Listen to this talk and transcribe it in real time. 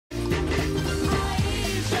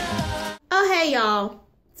Hey y'all.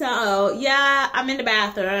 So yeah, I'm in the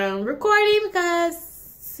bathroom recording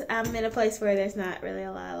because I'm in a place where there's not really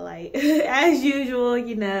a lot of light. As usual,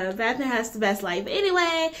 you know, bathroom has the best light. But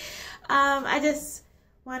anyway, I just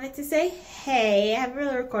wanted to say hey. I haven't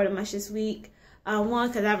really recorded much this week. One,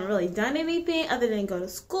 because I haven't really done anything other than go to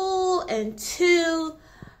school, and two,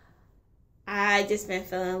 I just been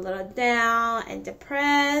feeling a little down and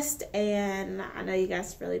depressed, and I know you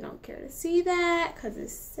guys really don't care to see that because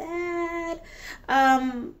it's sad.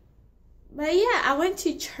 But yeah, I went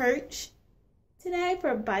to church today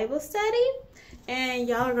for Bible study, and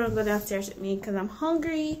y'all are gonna go downstairs with me because I'm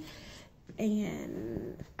hungry,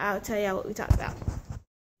 and I'll tell y'all what we talked about.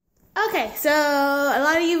 Okay, so a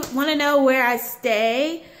lot of you want to know where I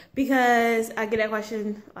stay, because I get that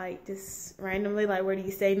question like just randomly, like where do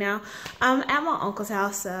you stay now? I'm at my uncle's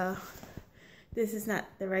house, so this is not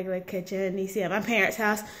the regular kitchen you see at my parents'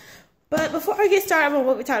 house. But before I get started on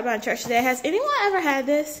what we talked about in church today, has anyone ever had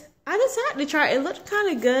this? I decided to try it. It looked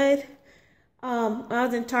kind of good. I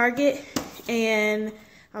was in Target and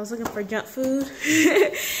I was looking for junk food,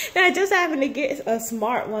 and I just happened to get a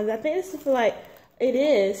smart one. I think this is for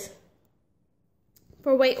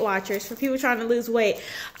for Weight Watchers, for people trying to lose weight.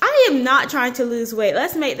 I am not trying to lose weight.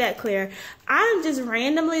 Let's make that clear. I'm just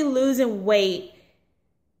randomly losing weight.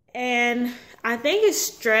 And I think it's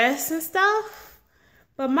stress and stuff.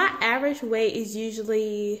 But my average weight is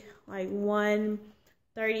usually like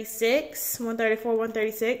 136, 134,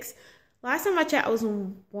 136. Last time I checked, I was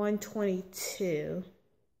 122.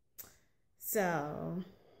 So,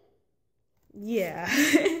 yeah.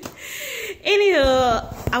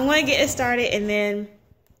 Anywho, I'm going to get it started, and then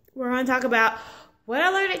we're going to talk about what I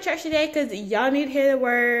learned at church today, because y'all need to hear the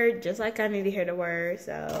word just like I need to hear the word.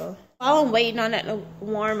 So while I'm waiting on that to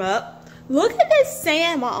warm up, look at this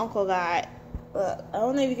sand my uncle got. Look, I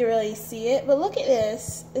don't know if you can really see it, but look at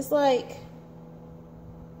this. It's like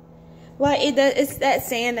it's that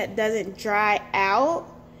sand that doesn't dry out,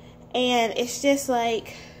 and it's just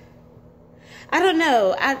like, I don't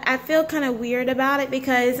know. I feel kind of weird about it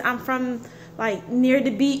because I'm from like near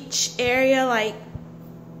the beach area, like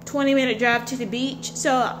 20-minute drive to the beach.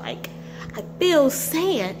 So like I feel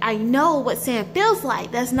sand. I know what sand feels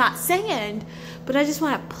like. That's not sand, but I just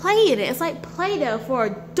want to play in it. It's like Play-Doh for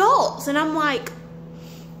adults, and I'm like,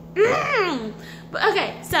 But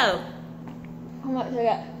okay, so how much I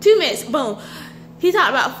got? 2 minutes. Boom. He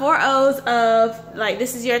talked about 4 O's of, like,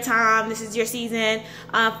 this is your time, this is your season.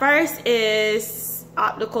 First is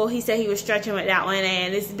optical. He said he was stretching with that one,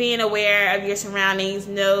 and it's being aware of your surroundings.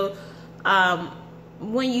 Know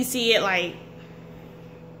when you see it, like,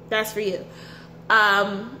 that's for you.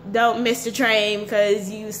 Don't miss the train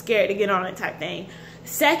because you scared to get on it type thing.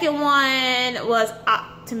 Second one was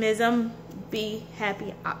optimism. Be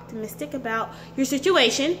happy, optimistic about your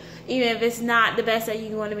situation, even if it's not the best that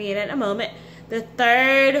you want to be in at the moment. The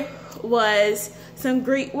third was some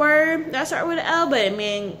Greek word that started with an L, but it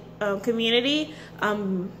meant community.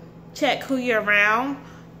 Check who you're around.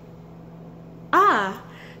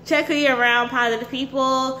 Check who you're around, positive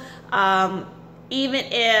people. Even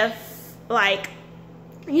if, like,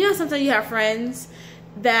 you know, sometimes you have friends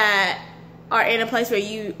that are in a place where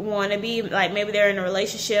you want to be, like maybe they're in a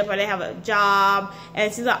relationship or they have a job, and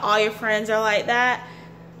it seems like all your friends are like that.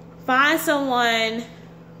 Find someone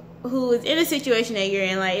who is in a situation that you're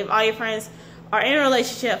in. Like, if all your friends are in a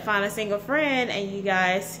relationship, find a single friend and you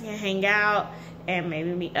guys can hang out and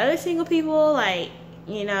maybe meet other single people. Like,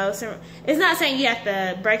 you know, so it's not saying you have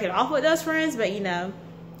to break it off with those friends, but, you know,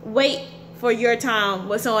 wait for your time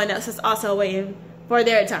with someone else that's also waiting for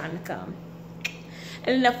their time to come.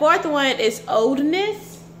 And then the fourth one is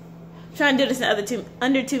oldness. I'm trying to do this in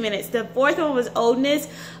under 2 minutes. The fourth one was oldness.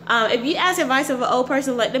 If you ask advice of an old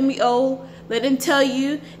person, let them be old. Let them tell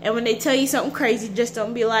you, and when they tell you something crazy, just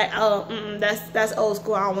don't be like, oh, that's old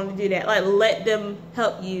school, I don't want to do that. Like, let them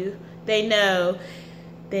help you. They know.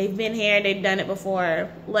 They've been here, they've done it before.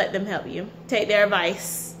 Let them help you. Take their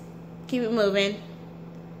advice. Keep it moving.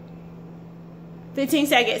 15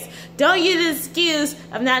 seconds. Don't use the excuse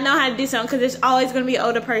of not knowing how to do something, because there's always going to be an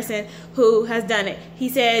older person who has done it. He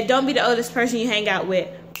said, don't be the oldest person you hang out with.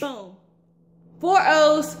 Boom. 4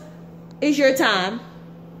 O's is your time.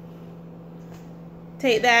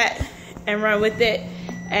 Take that and run with it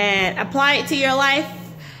and apply it to your life,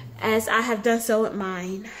 as I have done so with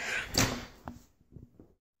mine.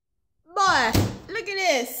 Boy, look at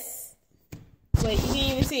this. Wait, you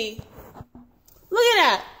can't even see. Look at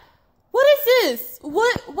that. What is this?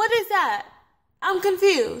 What is that? I'm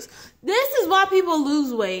confused. This is why people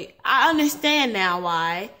lose weight. I understand now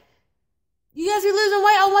why. You guys be losing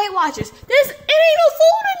weight on Weight Watchers. It ain't no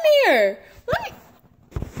food in there. Let me.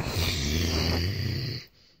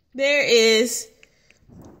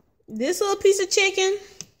 this little piece of chicken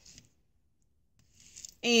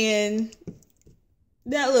and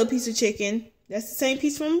that little piece of chicken. That's the same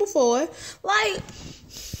piece from before. Like,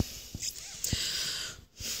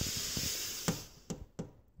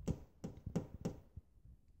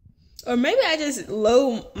 or maybe I just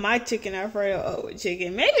load my chicken Alfredo up with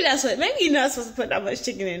chicken. Maybe that's what. Maybe you're not supposed to put that much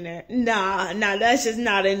chicken in there. Nah, that's just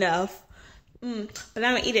not enough. But I'm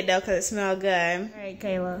gonna eat it though because it smells good. All right,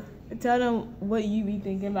 Kayla, tell them what you be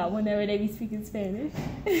thinking about whenever they be speaking Spanish.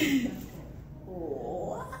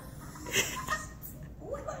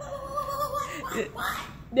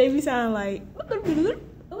 They be sounding like.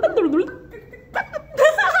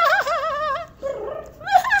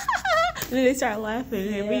 And then they start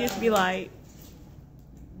laughing, and we just be like,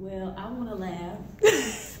 well, I want to laugh.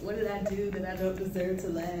 What did I do that I don't deserve to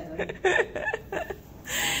laugh?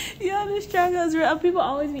 Yeah, this struggle is real. People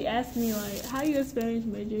always be asking me, like, how you a Spanish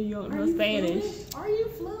major? You don't know Spanish. Fluent? Are you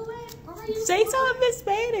fluent? Say something in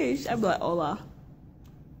Spanish. I'm like, hola.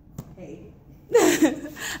 Hey.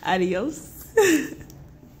 Adios.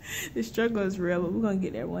 The struggle is real, but we're going to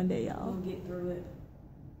get there one day, y'all. We'll get through it.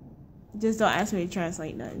 Just don't ask me to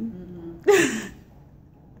translate nothing.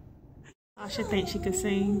 Ayesha thinks she could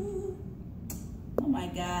sing. Oh my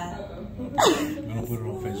God. You want to put it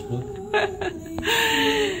on Facebook?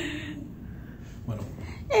 Bueno.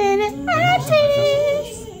 And it's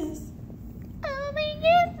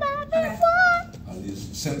I'll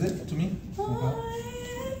just send it to me.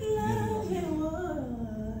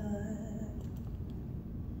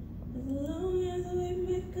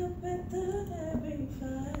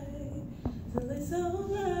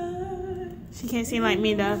 She can't sing like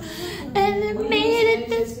me though. And it made it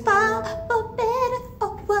this far for better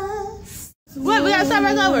or worse. What? We gotta start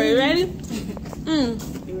back over. You ready? You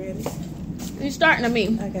ready? You're starting to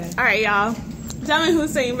me. Okay. All right, y'all. Tell me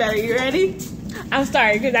who's singing better. You ready? I'm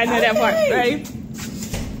starting because I know that part. Ready?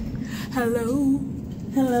 Hello.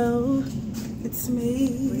 Hello. It's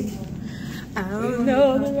me. I don't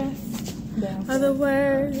know the rest of the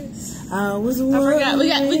words. I was I forgot. We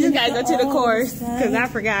just gotta go to the chorus because I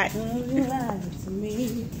forgot to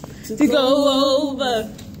go over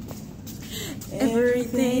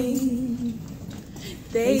everything.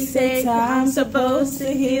 They say I'm supposed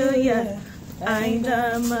to heal ya. I ain't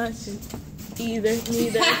done much either.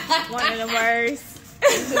 Neither one of the words.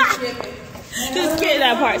 Just skip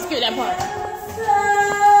that part. Skip that part.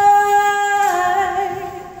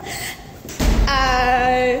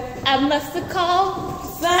 I must have called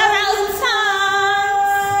around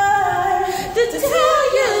time to tell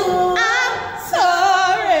you I'm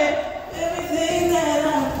sorry. everything that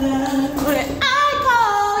I've done. When I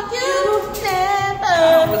call you,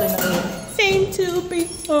 never seem to be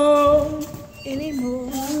home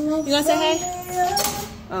anymore. You gonna say hey?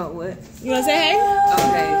 Oh, what? You wanna say hey?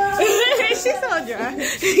 Okay. She's so dry.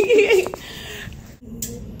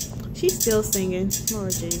 She's still singing.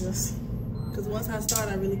 Lord Jesus. Because once I start,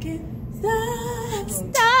 I really can't.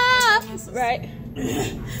 Stop. Right.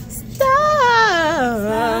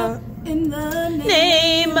 Stop. In the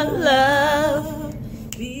Name of love.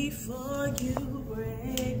 before you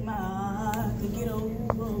break my heart to get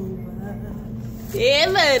over.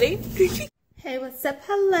 Yeah, buddy. Hey, what's up?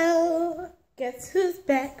 Hello. Guess who's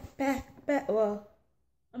back? Well,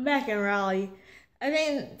 I'm back in Raleigh. I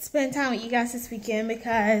didn't spend time with you guys this weekend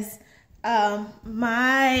because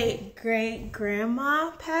my great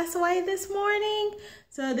grandma passed away this morning.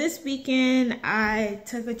 So this weekend I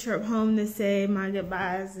took a trip home to say my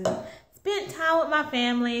goodbyes and spent time with my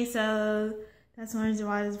family. So that's one reason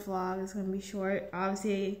why this vlog is gonna be short.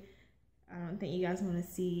 Obviously, I don't think you guys want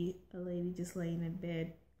to see a lady just laying in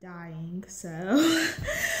bed dying. So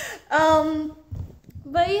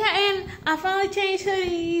but yeah, and I finally changed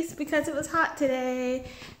hoodies because it was hot today.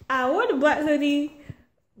 I wore the black hoodie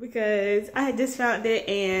because I had just found it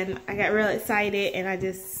and I got real excited and I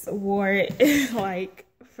just wore it like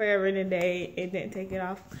forever in a day and didn't take it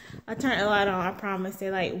off. I turned the light on, I promise. They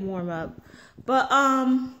like warm up. But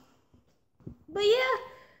yeah,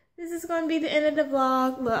 this is gonna be the end of the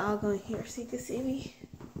vlog. Look, I'll go in here so you can see me.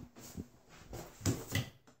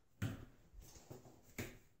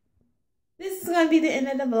 This is gonna be the end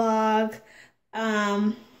of the vlog.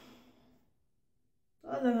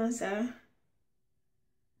 What was I gonna say?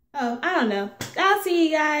 Oh, I don't know. I'll see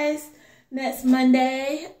you guys next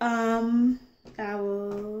Monday. I don't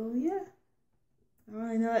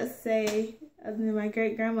really know what to say other than my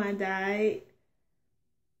great grandma died.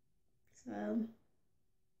 So,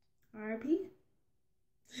 R.I.P.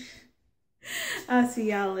 I'll see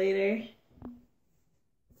y'all later.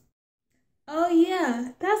 Oh yeah,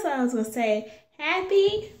 that's what I was gonna say.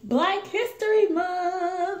 Happy Black History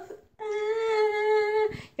Month.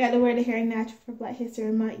 Got to wear the hair natural for Black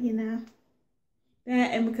History Month, you know.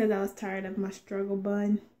 That and because I was tired of my struggle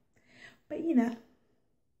bun. But you know,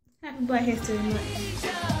 happy Black History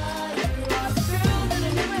Month.